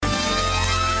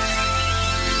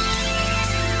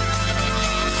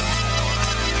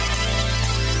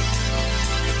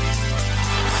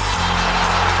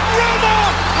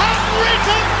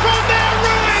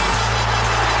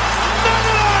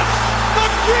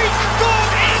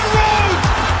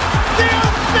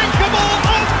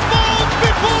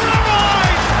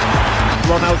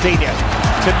Ronaldinho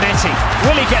to Messi.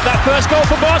 Will he get that first goal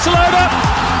for Barcelona?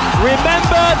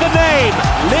 Remember the name,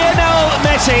 Lionel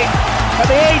Messi.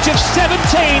 At the age of 17,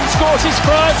 scores his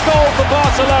first goal for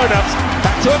Barcelona.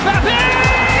 Back to Mbappe!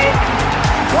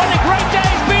 What a great day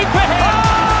it's been for him!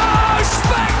 Oh,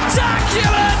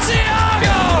 spectacular,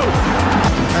 Thiago!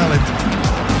 Haaland,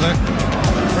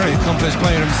 very accomplished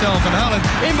player himself, and Haaland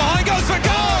In behind goes for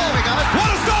goal!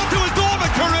 What a start to his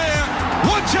Dortmund career!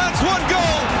 One chance, one goal!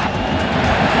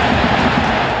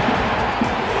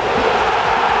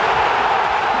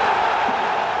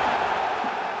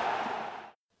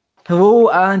 Hello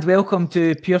and welcome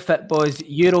to Pure Football's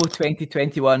Euro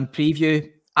 2021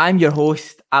 preview. I'm your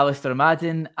host, Alistair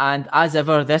Madden, and as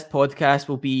ever, this podcast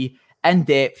will be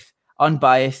in-depth,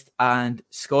 unbiased and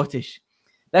Scottish.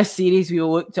 This series, we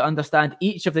will look to understand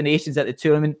each of the nations at the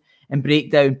tournament and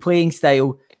break down playing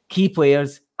style, key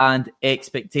players and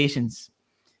expectations.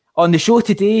 On the show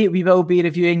today, we will be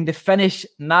reviewing the Finnish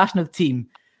national team,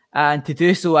 and to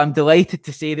do so, I'm delighted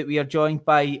to say that we are joined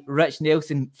by Rich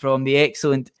Nelson from the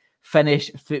excellent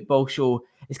Finnish Football Show.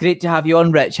 It's great to have you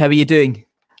on, Rich. How are you doing?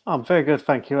 I'm very good,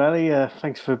 thank you, Ali.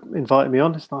 Thanks for inviting me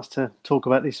on. It's nice to talk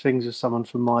about these things with someone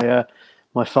from my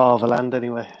fatherland,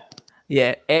 anyway.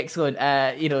 Yeah, excellent.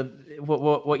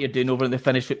 What you're doing over on the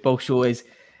Finnish Football Show is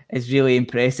really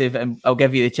impressive, and I'll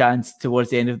give you the chance towards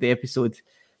the end of the episode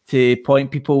to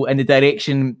point people in the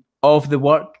direction of the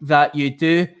work that you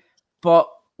do. But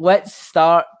let's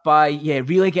start by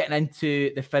really getting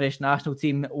into the Finnish national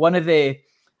team. One of the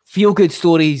feel-good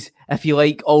stories, if you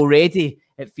like, already.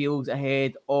 It feels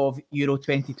ahead of Euro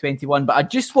 2021. But I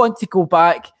just want to go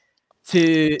back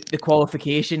to the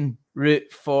qualification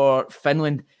route for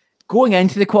Finland. Going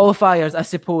into the qualifiers, I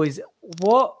suppose,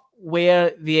 what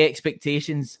were the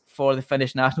expectations for the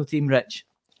Finnish national team, Rich?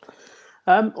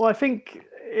 Well, I think,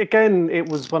 again, it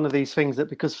was one of these things that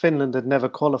because Finland had never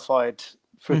qualified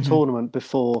for a tournament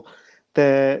before,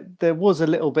 there was a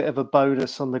little bit of a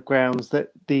bonus on the grounds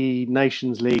that the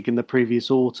Nations League in the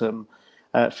previous autumn,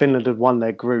 Finland had won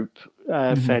their group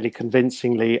fairly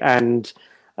convincingly, and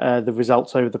the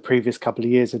results over the previous couple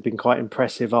of years had been quite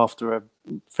impressive after a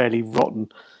fairly rotten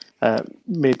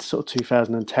mid sort of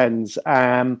 2010s.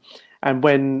 And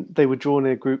when they were drawn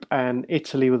in a group and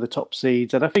Italy were the top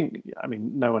seeds, and I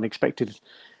mean, no one expected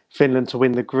Finland to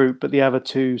win the group, but the other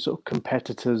two sort of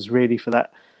competitors really for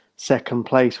that second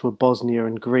place were Bosnia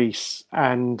and Greece.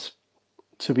 And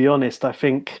to be honest, I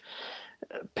think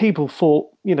people thought,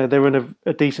 they were in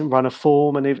a decent run of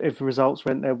form, and if the results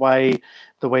went their way,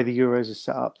 the way the Euros is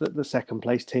set up, that the second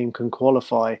place team can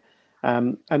qualify.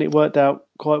 And it worked out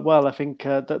quite well. I think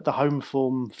that the home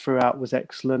form throughout was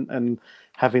excellent, and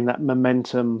having that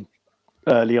momentum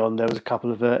early on, there was a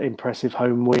couple of impressive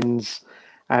home wins,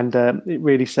 and it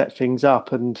really set things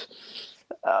up. And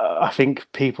I think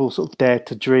people sort of dared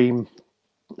to dream,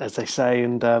 as they say.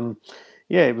 And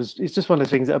it's just one of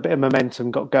the things that a bit of momentum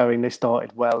got going. They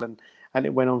started well, and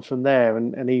it went on from there.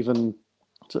 And even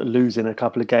sort of losing a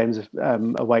couple of games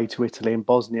away to Italy and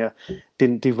Bosnia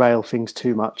didn't derail things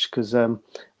too much, because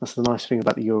that's the nice thing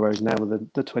about the Euros now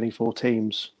with the 24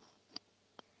 teams.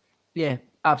 Yeah,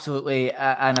 absolutely.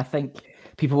 And I think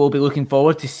people will be looking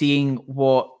forward to seeing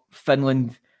what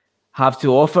Finland have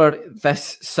to offer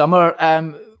this summer.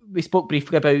 We spoke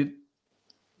briefly about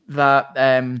that,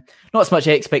 not so much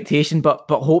expectation, but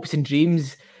hopes and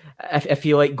dreams, if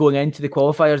you like, going into the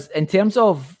qualifiers. In terms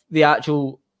of the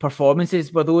actual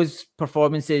performances, were those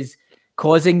performances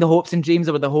causing the hopes and dreams,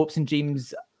 or were the hopes and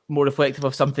dreams more reflective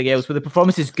of something else? Were the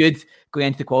performances good going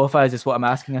into the qualifiers, is what I'm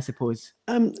asking, I suppose?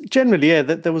 Generally, yeah,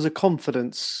 there was a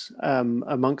confidence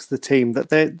amongst the team that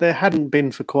there hadn't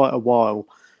been for quite a while.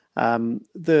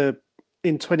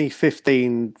 In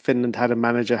 2015, Finland had a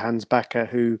manager, Hans Backer,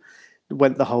 who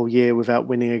went the whole year without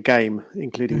winning a game,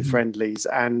 including friendlies.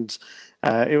 And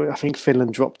I think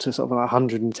Finland dropped to sort of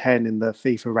 110 in the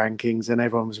FIFA rankings, and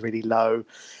everyone was really low.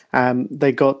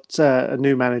 They got a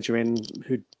new manager in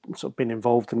who'd sort of been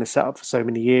involved in the setup for so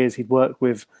many years. He'd worked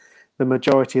with the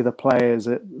majority of the players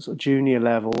at sort of junior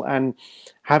level, and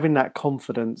having that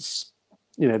confidence,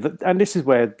 and this is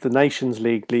where the Nations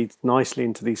League leads nicely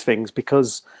into these things,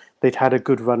 because they'd had a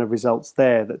good run of results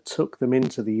there that took them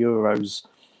into the Euros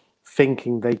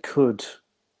thinking they could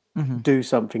do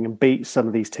something and beat some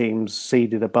of these teams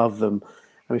seeded above them.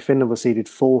 I mean, Finland was seeded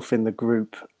fourth in the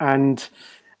group, and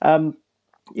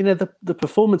the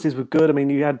performances were good. I mean,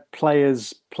 you had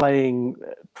players playing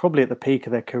probably at the peak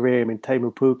of their career. I mean,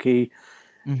 Teemu Pukki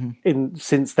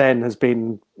since then has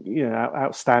been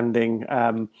outstanding.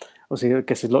 Obviously, I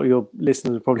guess a lot of your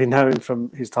listeners will probably know him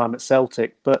from his time at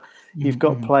Celtic, but you've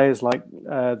got players like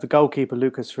the goalkeeper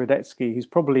Lukas Hradecky, who's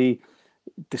probably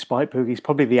despite Pukki, he's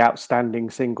probably the outstanding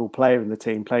single player in the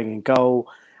team, playing in goal.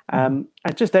 And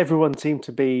just everyone seemed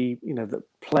to be, the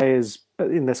players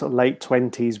in their sort of late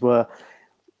 20s were,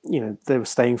 they were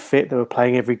staying fit, they were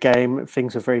playing every game,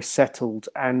 things were very settled.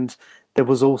 And there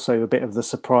was also a bit of the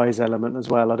surprise element as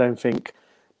well. I don't think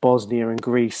Bosnia and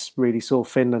Greece really saw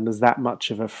Finland as that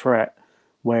much of a threat,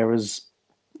 whereas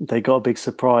they got a big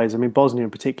surprise. I mean, Bosnia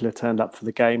in particular turned up for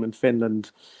the game, and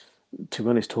Finland, to be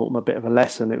honest, taught them a bit of a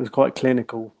lesson. It was quite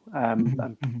clinical.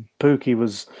 And Pukki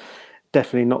was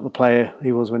definitely not the player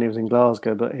he was when he was in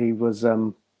Glasgow, but he was,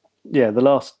 the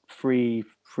last three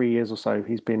years or so,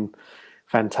 he's been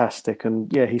fantastic.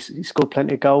 And he scored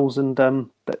plenty of goals, and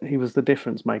he was the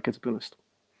difference maker, to be honest.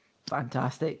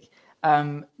 Fantastic.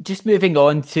 Just moving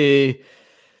on to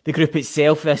the group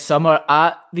itself this summer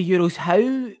at the Euros, how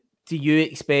do you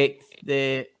expect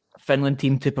the Finland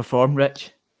team to perform,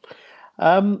 Rich?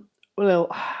 Well,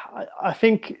 I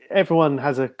think everyone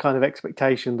has a kind of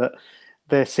expectation that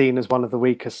they're seen as one of the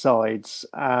weaker sides.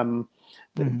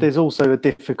 There's also a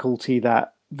difficulty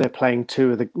that they're playing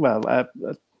two of the,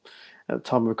 at the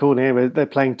time of recording here, they're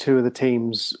playing two of the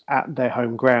teams at their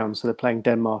home ground. So they're playing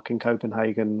Denmark in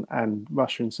Copenhagen and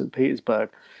Russia in St. Petersburg.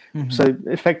 So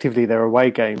effectively, they're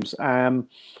away games.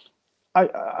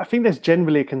 I think there's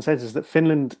generally a consensus that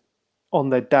Finland on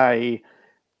their day,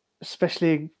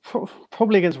 especially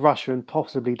probably against Russia and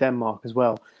possibly Denmark as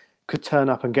well, could turn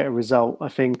up and get a result. I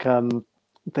think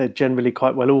they're generally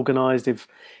quite well organised. If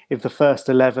the first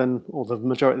 11 or the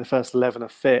majority of the first 11 are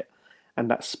fit and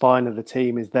that spine of the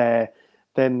team is there,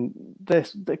 then they're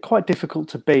quite difficult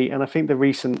to beat. And I think the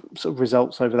recent sort of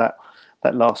results over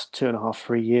that last 2.5,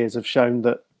 3 years have shown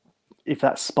that if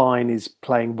that spine is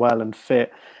playing well and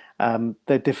fit,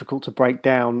 they're difficult to break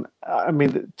down. I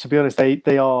mean, to be honest,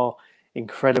 they are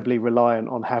incredibly reliant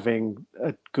on having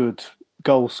a good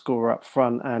goal scorer up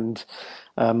front, and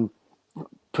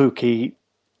Pukki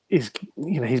is,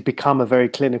 he's become a very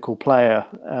clinical player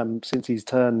since he's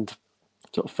turned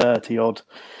sort of 30 odd.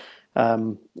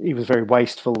 He was very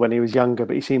wasteful when he was younger,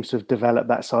 but he seems to have developed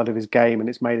that side of his game, and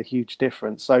it's made a huge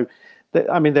difference. So,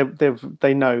 I mean,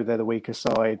 they know they're the weaker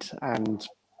side, and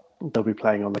they'll be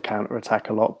playing on the counter attack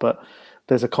a lot. But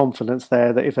there's a confidence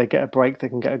there that if they get a break, they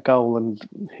can get a goal, and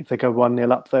if they go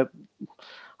 1-0 up, they'll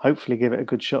hopefully give it a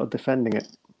good shot at defending it.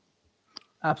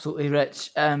 Absolutely,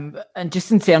 Rich. And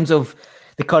just in terms of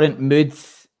the current mood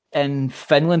in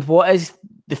Finland, what is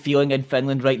the feeling in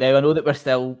Finland right now? I know that we're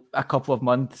still a couple of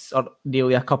months or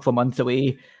nearly a couple of months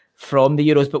away from the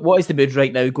Euros, but what is the mood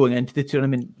right now going into the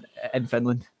tournament in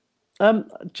Finland?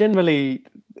 Generally,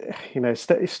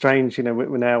 it's strange.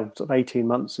 We're now sort of 18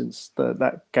 months since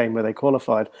that game where they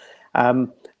qualified.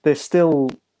 There's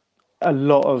still a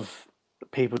lot of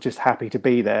people just happy to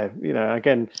be there.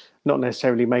 Again, not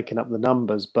necessarily making up the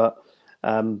numbers, but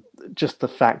just the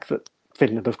fact that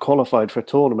Finland have qualified for a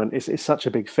tournament is such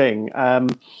a big thing.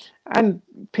 And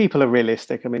people are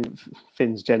realistic. I mean,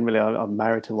 Finns generally are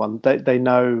married to one. They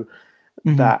know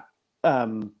that.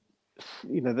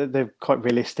 They're quite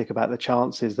realistic about the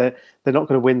chances. They're not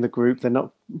going to win the group. They're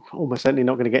almost certainly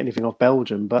not going to get anything off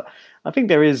Belgium. But I think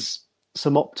there is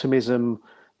some optimism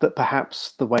that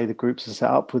perhaps the way the groups are set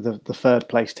up with the third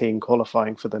place team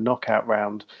qualifying for the knockout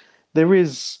round, there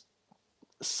is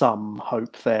some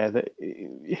hope there that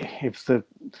if the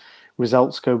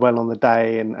results go well on the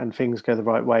day and things go the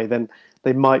right way, then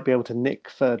they might be able to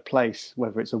nick third place,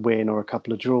 whether it's a win or a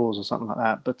couple of draws or something like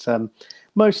that. But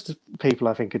most people,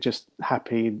 I think, are just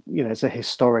happy. It's a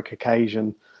historic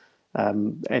occasion.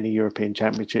 Any European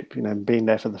Championship, being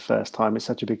there for the first time is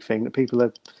such a big thing that people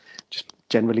are just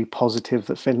generally positive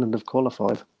that Finland have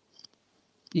qualified.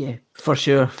 Yeah, for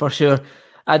sure.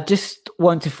 I just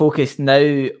want to focus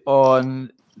now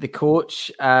on the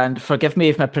coach, and forgive me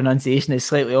if my pronunciation is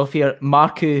slightly off here,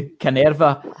 Markku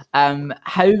Kanerva.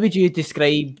 How would you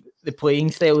describe the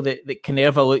playing style that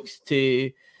Kanerva looks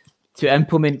to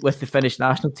implement with the Finnish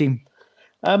national team?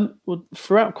 Well,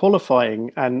 throughout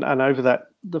qualifying and over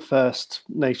the first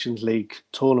Nations League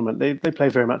tournament, they play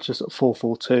very much a sort of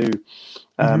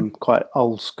 4-4-2, quite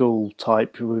old school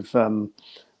type with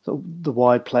sort of the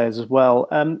wide players as well.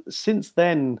 Since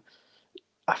then,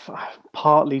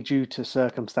 partly due to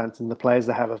circumstance and the players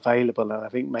they have available, and I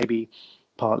think maybe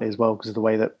partly as well because of the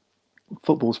way that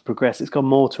football's progressed, it's gone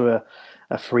more to a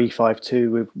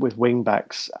 3-5-2 with wing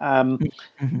backs. I mean,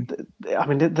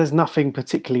 there's nothing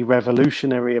particularly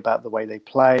revolutionary about the way they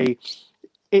play.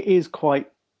 It is quite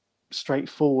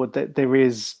straightforward that there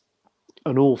is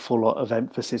an awful lot of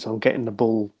emphasis on getting the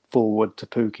ball forward to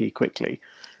Pukki quickly.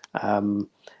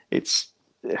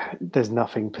 There's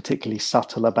nothing particularly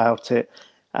subtle about it.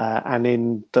 And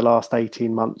in the last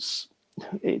 18 months,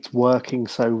 it's working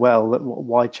so well that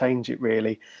why change it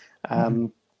really? I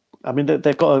mean,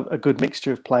 they've got a good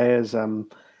mixture of players.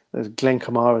 Glenn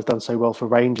Kamara has done so well for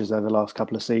Rangers over the last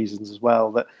couple of seasons as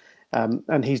well.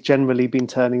 And he's generally been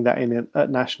turning that in at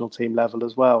national team level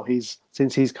as well.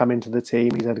 Since he's come into the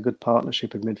team, he's had a good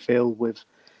partnership in midfield with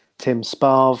Tim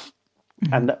Sparv,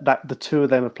 and that the two of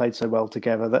them have played so well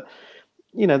together that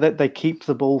that they keep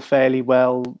the ball fairly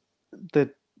well.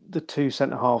 The two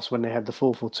centre halves, when they had the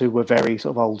 4-4-2, were very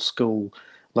sort of old school,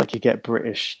 like you get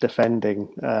British defending,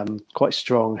 quite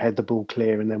strong, head the ball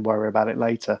clear and then worry about it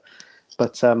later.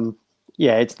 But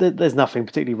there's nothing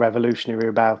particularly revolutionary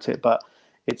about it, but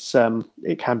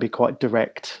it can be quite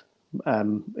direct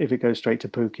if it goes straight to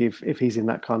Pukki if he's in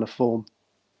that kind of form.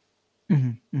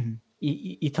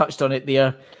 You touched on it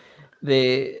there.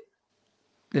 The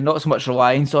not so much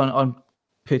reliance on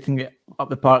putting it up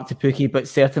the park to Pukki, but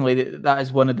certainly that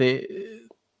is one of the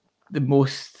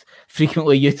most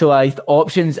frequently utilised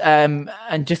options. And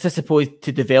just I suppose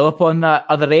to develop on that,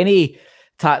 are there any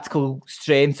tactical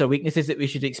strengths or weaknesses that we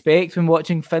should expect when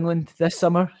watching Finland this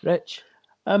summer, Rich?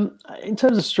 In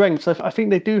terms of strengths, I think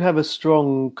they do have a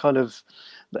strong kind of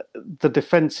the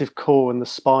defensive core and the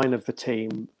spine of the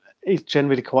team is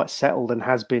generally quite settled and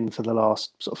has been for the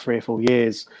last sort of 3 or 4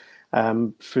 years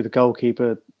through the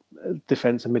goalkeeper,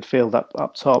 defence and midfield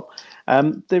up top.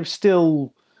 There's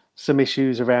still some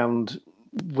issues around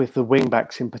with the wing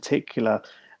backs in particular.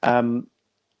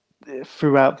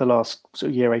 Throughout the last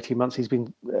sort of year, 18 months,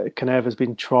 Kanerva's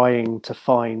been trying to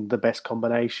find the best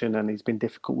combination, and he's been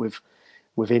difficult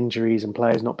with injuries and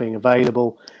players not being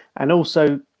available. And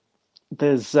also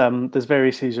there's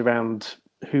various issues around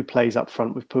who plays up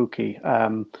front with Pukki.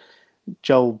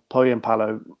 Joel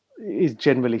Pohjanpalo is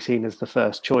generally seen as the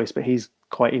first choice, but he's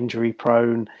quite injury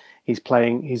prone.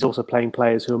 He's also playing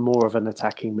players who are more of an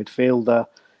attacking midfielder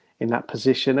in that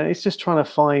position. And it's just trying to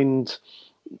find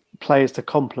players to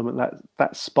complement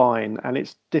that spine. And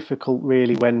it's difficult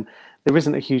really when there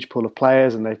isn't a huge pool of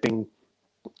players and they've been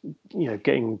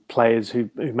getting players who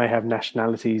may have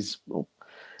nationalities or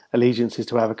allegiances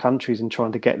to other countries and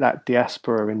trying to get that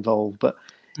diaspora involved. But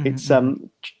it's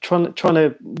trying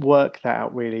to work that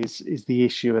out really is the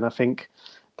issue. And I think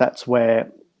that's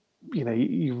where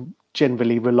you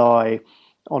generally rely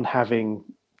on having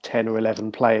 10 or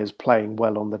 11 players playing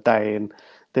well on the day, and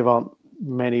there aren't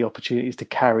many opportunities to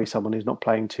carry someone who's not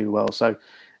playing too well. So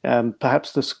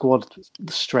perhaps the squad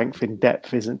strength in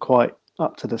depth isn't quite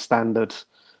up to the standard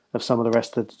of some of the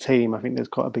rest of the team. I think there's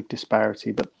quite a big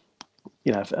disparity, but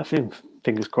I think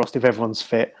fingers crossed if everyone's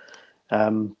fit,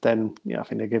 then I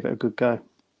think they give it a good go.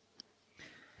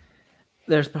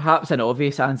 There's perhaps an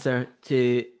obvious answer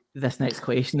to this next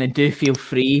question, and do feel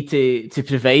free to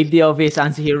provide the obvious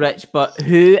answer here, Rich, but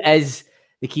who is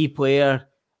the key player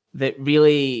that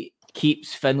really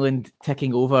keeps Finland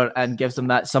ticking over and gives them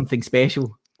that something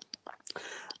special?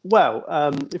 Well,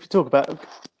 if you talk about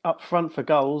up front for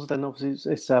goals, then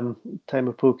obviously it's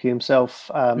Teemu Pukki himself.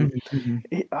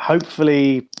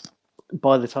 Hopefully,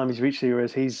 by the time he's reached the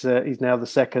Euros, he's now the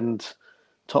second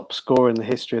top scorer in the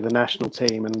history of the national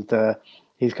team, and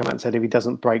he's come out and said if he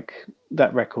doesn't break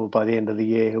that record by the end of the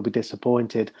year, he'll be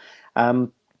disappointed.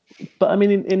 But I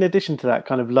mean, in addition to that,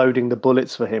 kind of loading the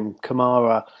bullets for him,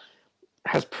 Kamara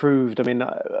has proved. I mean,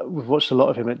 we've watched a lot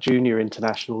of him at junior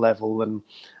international level, and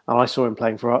I saw him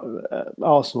playing for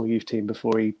Arsenal youth team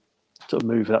before he sort of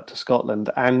moved up to Scotland,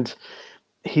 and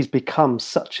he's become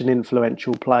such an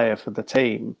influential player for the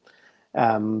team.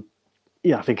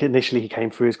 I think initially he came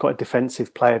through as quite a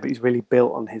defensive player, but he's really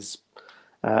built on his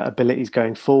abilities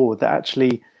going forward. That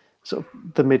actually, sort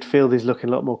of, the midfield is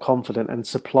looking a lot more confident and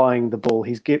supplying the ball.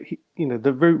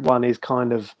 The route one is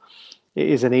kind of. It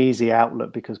is an easy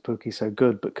outlet because Pukki's so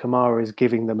good, but Kamara is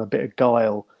giving them a bit of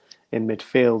guile in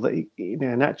midfield. That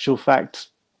in actual fact,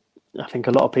 I think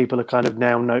a lot of people are kind of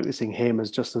now noticing him as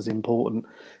just as important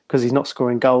because he's not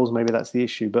scoring goals. Maybe that's the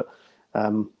issue, but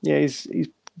he's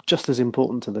just as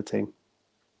important to the team.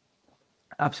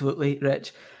 Absolutely,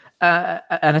 Rich. And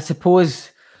I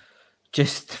suppose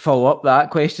just to follow up that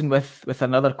question with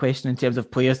another question in terms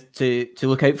of players to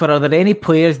look out for. Are there any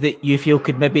players that you feel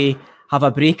could maybe have a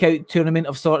breakout tournament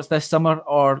of sorts this summer,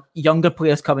 or younger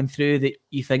players coming through that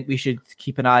you think we should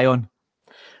keep an eye on?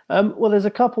 Well, there's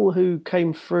a couple who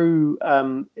came through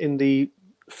in the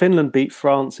Finland beat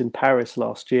France in Paris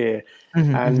last year,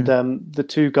 and the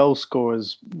two goal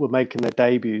scorers were making their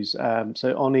debuts.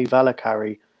 So Onni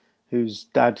Valakari, whose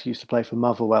dad used to play for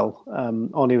Motherwell.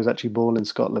 Onni was actually born in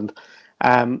Scotland.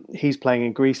 He's playing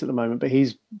in Greece at the moment, but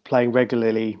he's playing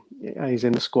regularly. He's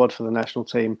in the squad for the national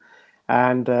team.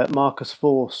 And Marcus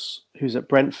Forss, who's at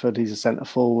Brentford, he's a centre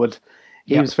forward.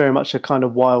 He was very much a kind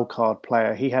of wild card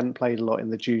player. He hadn't played a lot in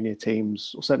the junior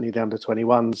teams, or certainly the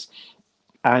under-21s.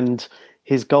 And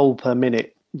his goal per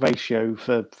minute ratio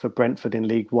for Brentford in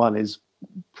League One is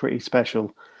pretty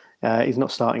special. He's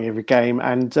not starting every game.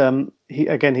 And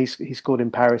he scored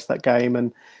in Paris that game.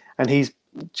 And he's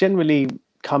generally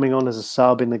coming on as a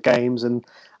sub in the games. And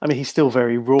I mean, he's still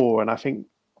very raw. And I think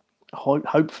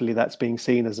hopefully that's being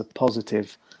seen as a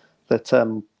positive that,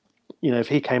 if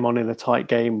he came on in a tight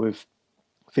game with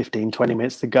 15, 20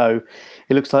 minutes to go,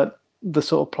 it looks like the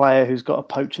sort of player who's got a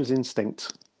poacher's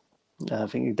instinct. I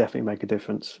think he'd definitely make a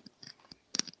difference.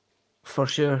 For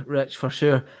sure, Rich, for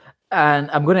sure.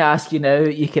 And I'm going to ask you now,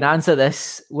 you can answer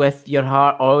this with your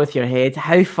heart or with your head.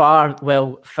 How far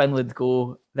will Finland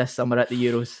go this summer at the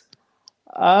Euros?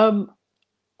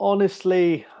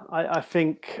 Honestly, I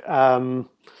think I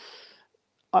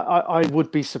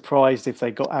would be surprised if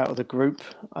they got out of the group.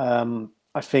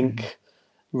 I think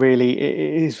really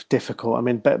it is difficult. I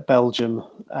mean, Belgium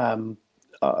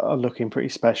are looking pretty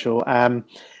special.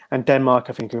 And Denmark,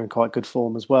 I think, are in quite good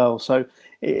form as well. So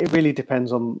it really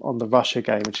depends on the Russia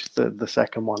game, which is the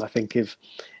second one. I think if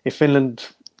Finland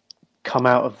come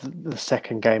out of the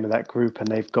second game of that group and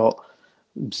they've got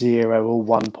 0 or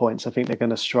 1 points, I think they're going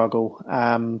to struggle.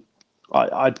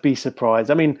 I'd be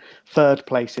surprised. I mean, third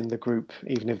place in the group,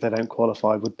 even if they don't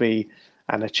qualify, would be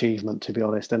an achievement, to be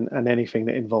honest. And anything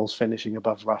that involves finishing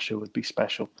above Russia would be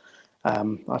special.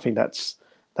 I think that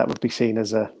would be seen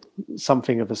as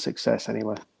something of a success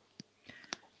anyway.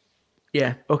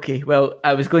 Yeah, okay. Well,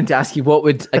 I was going to ask you what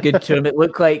would a good tournament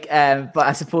look like, but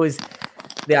I suppose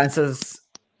the answers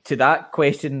to that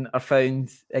question are found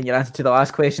in your answer to the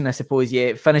last question. I suppose,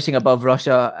 finishing above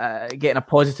Russia, getting a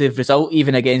positive result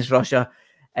even against Russia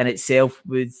in itself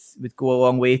would go a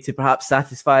long way to perhaps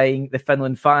satisfying the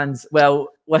Finland fans. Well,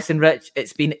 listen, Rich,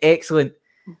 it's been excellent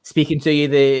speaking to you.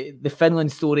 The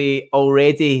Finland story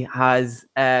already has,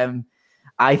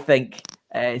 I think,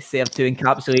 served to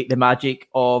encapsulate the magic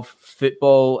of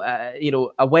football.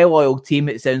 A well-oiled team,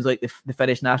 it sounds like the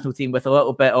Finnish national team, with a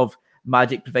little bit of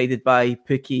magic provided by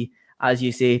Pukki, as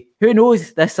you say. Who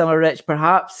knows this summer, Rich?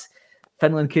 Perhaps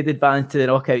Finland could advance to the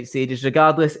knockout stages.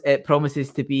 Regardless, it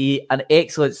promises to be an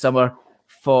excellent summer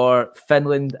for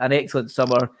Finland, an excellent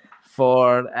summer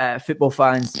for football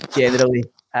fans generally.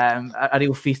 A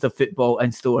real feast of football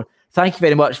in store. Thank you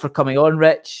very much for coming on,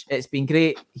 Rich. It's been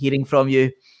great hearing from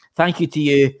you. Thank you to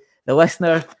you, the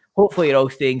listener. Hopefully you're all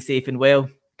staying safe and well.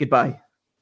 Goodbye.